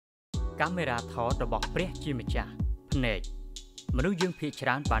កាមេរ៉ាថតរបស់ព្រះជាម្ចាស់ភ្នែកមនុស្សយើងភាគច្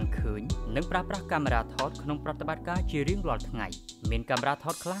រើនបានឃើញនិងប្រើប្រាស់កាមេរ៉ាថតក្នុងប្រតិបត្តិការជារៀងរាល់ថ្ងៃមានកាមេរ៉ាថ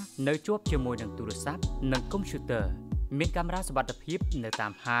តខ្លះនៅជាប់ជាមួយនឹងទូរស័ព្ទនិងកុំព្យូទ័រមានកាមេរ៉ាសុវត្ថិភាពនៅតា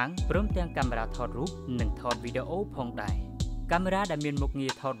មហាងព្រមទាំងកាមេរ៉ាថតរូបនិងថតវីដេអូផងដែរកាមេរ៉ាដែលមានមុខងា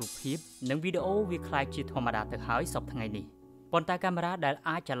រថតរូបភាពនិងវីដេអូវាคล้ายជាធម្មតាទៅហើយសប្តាហ៍ថ្ងៃនេះប៉ុន្តែកាមេរ៉ាដែល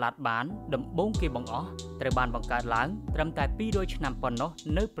អាចចល័តបានដំបូងគេបង្អស់ត្រូវបានបង្កើតឡើងត្រឹមតែ200ឆ្នាំប៉ុណ្ណោះ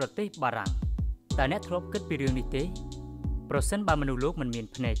នៅប្រទេសបារាំងតែអ្នកធ្លាប់គិតពីរឿងនេះទេប្រសិនបើមនុស្សលោកមិនមាន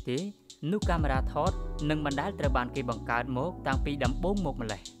ភ្នែកទេនោះកាមេរ៉ាថតនឹងមិនដែលត្រូវបានគេបង្កើតមកតាំងពីដំបូងមកម្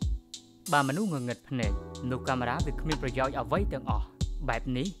លេះបើមនុស្សងងឹតភ្នែកនោះកាមេរ៉ាវាគ្មានប្រយោជន៍អ្វីទាំងអស់បែប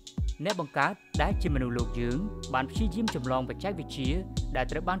នេះអ្នកបង្កើតដែលជាមនុស្សលោកយើងបានព្យាយាមចម្លងបច្ចេកវិទ្យាដែល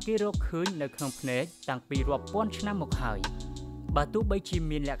ត្រូវបានគេរកឃើញនៅក្នុងភ្នែកតាំងពីរាប់ពាន់ឆ្នាំមកហើយបើទោះបីជា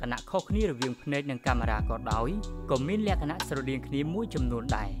មានលក្ខណៈខុសគ្នារវាងភ្នែកនិងកាមេរ៉ាក៏ដោយក៏មានលក្ខណៈស្រដៀងគ្នាមួយចំនួន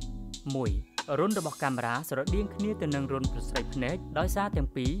ដែរ1រុនរបស់កាមេរ៉ាស្រដៀងគ្នាទៅនឹងរុនប្រស្រីភ្នែកដោយសារទាំង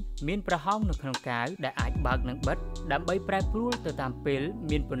ពីរមានប្រហោងនៅក្នុងកាវដែលអាចបើកនិងបិទដើម្បីប្រែប្រួលទៅតាមពេល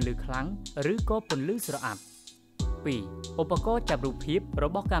មានពន្លឺខ្លាំងឬក៏ពន្លឺស្រអាប់2ឧបករណ៍ចាប់រូបភាពរ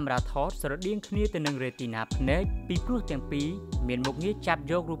បស់កាមេរ៉ាថតស្រដៀងគ្នាទៅនឹងរេទីណាភ្នែកពីព្រោះទាំងពីរមានមុខងារចាប់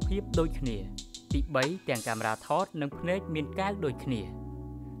យករូបភាពដូចគ្នាទី3ទាំងកាមេរ៉ាថតនិងភ្នែកមានកែវដូចគ្នា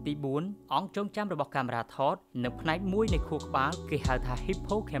ទី4អង្គចងចាំរបស់កាមេរ៉ាថតនិងផ្នែកមួយនៃខួរក្បាលគេហៅថា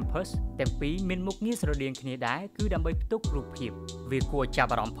hippocampus ទាំងពីរមានមុខងារស្រដៀងគ្នាដែរគឺដើម្បីផ្ទុករូបភាពវាគួរចាប់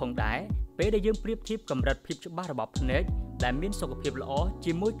អារម្មណ៍ផងដែរពេលដែលយើងប្រៀបធៀបកម្រិតភាពច្បាស់របស់ភ្នែកដែលមានសុខភាពល្អ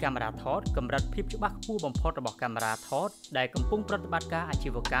ជាមួយកាមេរ៉ាថតកម្រិតភាពច្បាស់ខ្ពស់បំផុតរបស់កាមេរ៉ាថតដែលកំពុងប្រតិបត្តិការអាជី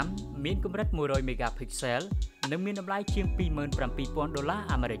វកម្មមានកម្រិត100 megapixel និងមានតម្លៃជាង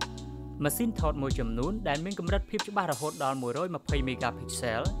$27,000 អាមេរិកម៉ាស៊ីនថតមួយចំនួនដែលមានកម្រិតភាពច្បាស់រហូតដល់120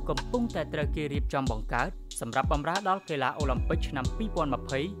 megapixel កំពុងតែត្រូវគេរៀបចំបង្កើតសម្រាប់បម្រើដល់កីឡាអូឡ িম্প ពិកឆ្នាំ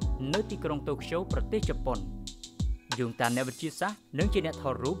2020នៅទីក្រុងតូក្យូប្រទេសជប៉ុនយោងតាមអ្នកវិទ្យាសាស្ត្រនិងជាអ្នកថ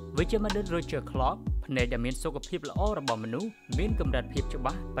តរូបវិជ្ជបណ្ឌិត Roger Clark ភ្នែកដែលមានសុខភាពល្អរបស់មនុស្សមានកម្រិតភាពច្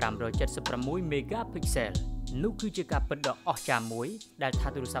បាស់576 megapixel នោះគឺជាការពិតដ៏អស្ចារ្យមួយដែលថា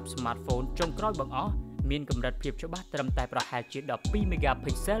ទូរស័ព្ទ smartphone ចុងក្រោយបង្អស់មានកម្រិតភាពច្បាស់ត្រឹមតែប្រហែលជា12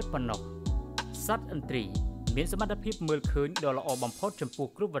 megapixel ប៉ុណ្ណោះសត្វឥន្ទ្រីមានសមត្ថភាពមើលឃើញដ៏ល្អបំផុតចំពោះ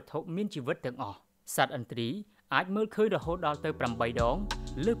គ្រប់វត្ថុមានជីវិតទាំងអស់សត្វឥន្ទ្រីអាចមើលឃើញរហូតដល់ទៅ8ដង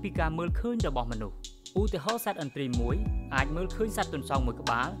លើសពីការមើលឃើញរបស់មនុស្សឧទាហរណ៍សត្វឥន្ទ្រីមួយអាចមើលឃើញសត្វទន្សោងមួយក្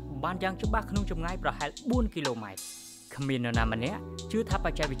បាលបានយ៉ាងច្បាស់ក្នុងចម្ងាយប្រហែល4គីឡូម៉ែត្រគ្មាននរណាម្នាក់ជឿថាប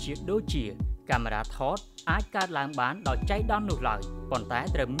ច្ចេកវិទ្យាដូចជាកាមេរ៉ាថតអាចកើតឡើងបានដោយចៃដន្យនោះឡើយប៉ុន្តែ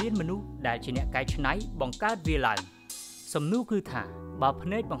ត្រូវមានមនុស្សដែលជាអ្នកកែច្នៃបង្កើតវាឡើងសំណួរគឺថាបើភ្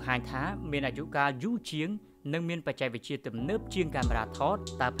នែកបង្ហាញថាមានអាយុកាលយូរជាងនិងមានបច្ចេកវិទ្យាទំនើបជាងកាមេរ៉ាថត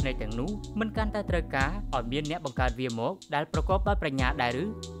តើភ្នែកទាំងនោះមិនកាន់តែត្រូវការឲ្យមានអ្នកបង្កើតវាមកដែលប្រកបដោយប្រាជ្ញាដែរឬ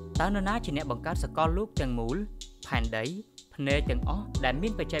តើនរណាជាអ្នកបង្កើតសកលលោកទាំងមូលផែនដីភ្នែកទាំងអស់ដែលមា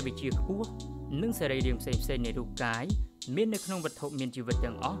នបច្ចេកវិទ្យាខ្ពស់និងសរីរាង្គផ្សេងៗនៃរូបកាយមាននៅក្នុងវត្ថុមានជីវិត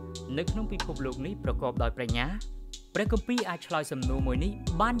ទាំងអស់នៅក្នុងពិភពលោកនេះប្រកបដោយប្រាជ្ញាព្រះគម្ពីរអាចឆ្លើយសំណួរមួយនេះ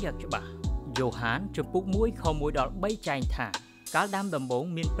បានយ៉ាងច្បាស់យ៉ូហានជំពូក1ខ1ដល់3ចែងថាកាលដើមដំបូង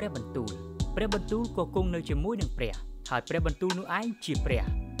មានព្រះបន្ទូលក៏គង់នៅជាមួយនឹងព្រះហើយព្រះបន្ទូលនោះឯងជាព្រះ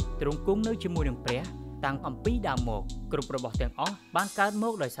ទ្រង់គង់នៅជាមួយនឹងព្រះតាំងអំពីដើមមកគ្រប់របស់ទាំងអស់បានកើតម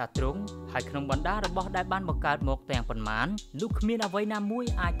កដោយសារទ្រង់ហើយក្នុងបណ្ដារបស់ដែលបានបង្កើតមកទាំងប៉ុន្មាននោះគ្មានអ្វីណាមួយ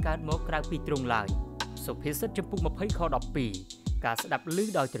អាចកើតមកក្រៅពីទ្រង់ឡើយសុភាសិតចំពុក20ខ12ការស្ដាប់ឮ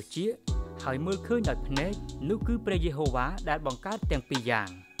ដោយត្រចៀកហើយមើលឃើញដោយភ្នែកនោះគឺព្រះយេហូវ៉ាដែលបង្កើតទាំងពីរយ៉ាង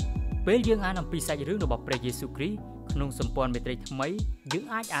ពេលយើងអានអំពីសាច់រឿងរបស់ព្រះយេស៊ូវគ្រីស្ទក្នុងសម្ព័ន្ធមេត្រីថ្មីយើង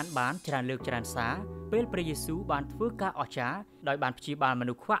អាចអានបានច្រើនលើកច្រើនសារពេលព្រះយេស៊ូវបានធ្វើការអស្ចារ្យដោយបានព្យាបាលម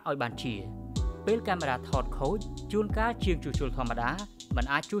នុស្សខ្វាក់ឲ្យបានជាពេលកាមេរ៉ាថតខូចជួនកាលជាងជួសជុលធម្មតាมัน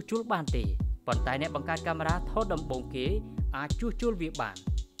អាចជួសជុលបានទេប៉ុន្តែអ្នកបង្កើតកាមេរ៉ាថតដំបូងគេអាចជួសជុលវាបាន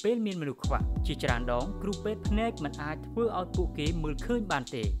ពេលមានមនុស្សខ្វាក់ជាច្រើនដងគ្រូពេទ្យភ្នែកមិនអាចធ្វើឲ្យពួកគេមើលឃើញបាន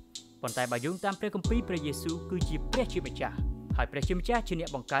ទេប៉ុន្តែបើយោងតាមព្រះគម្ពីរព្រះយេស៊ូវគឺជាព្រះជាម្ចាស់ហើយព្រះជាម្ចាស់ជាអ្នក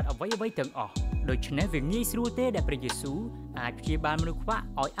បង្កើតអ្វីៗទាំងអស់ដូច្នេះវាងាយស្រួលទេដែលព្រះយេស៊ូវអាចព្យាបាលមនុស្សខ្វាក់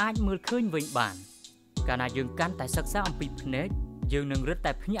ឲ្យអាចមើលឃើញវិញបានកាលណាយើងកាន់តែសិក្សាអំពីភ្នែកយើងនឹងរឹត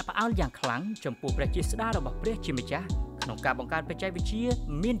តែភ្ញាក់ផ្អើលយ៉ាងខ្លាំងចំពោះព្រះជាស្ដារបស់ព្រះជាម្ចាស់ក្នុងការបង្កើតបច្ចេកវិទ្យា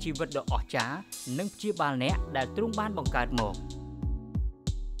មានជីវិតដ៏អស្ចារ្យនិងព្យាបាលអ្នកដែលទ្រង់បានបង្កើតមក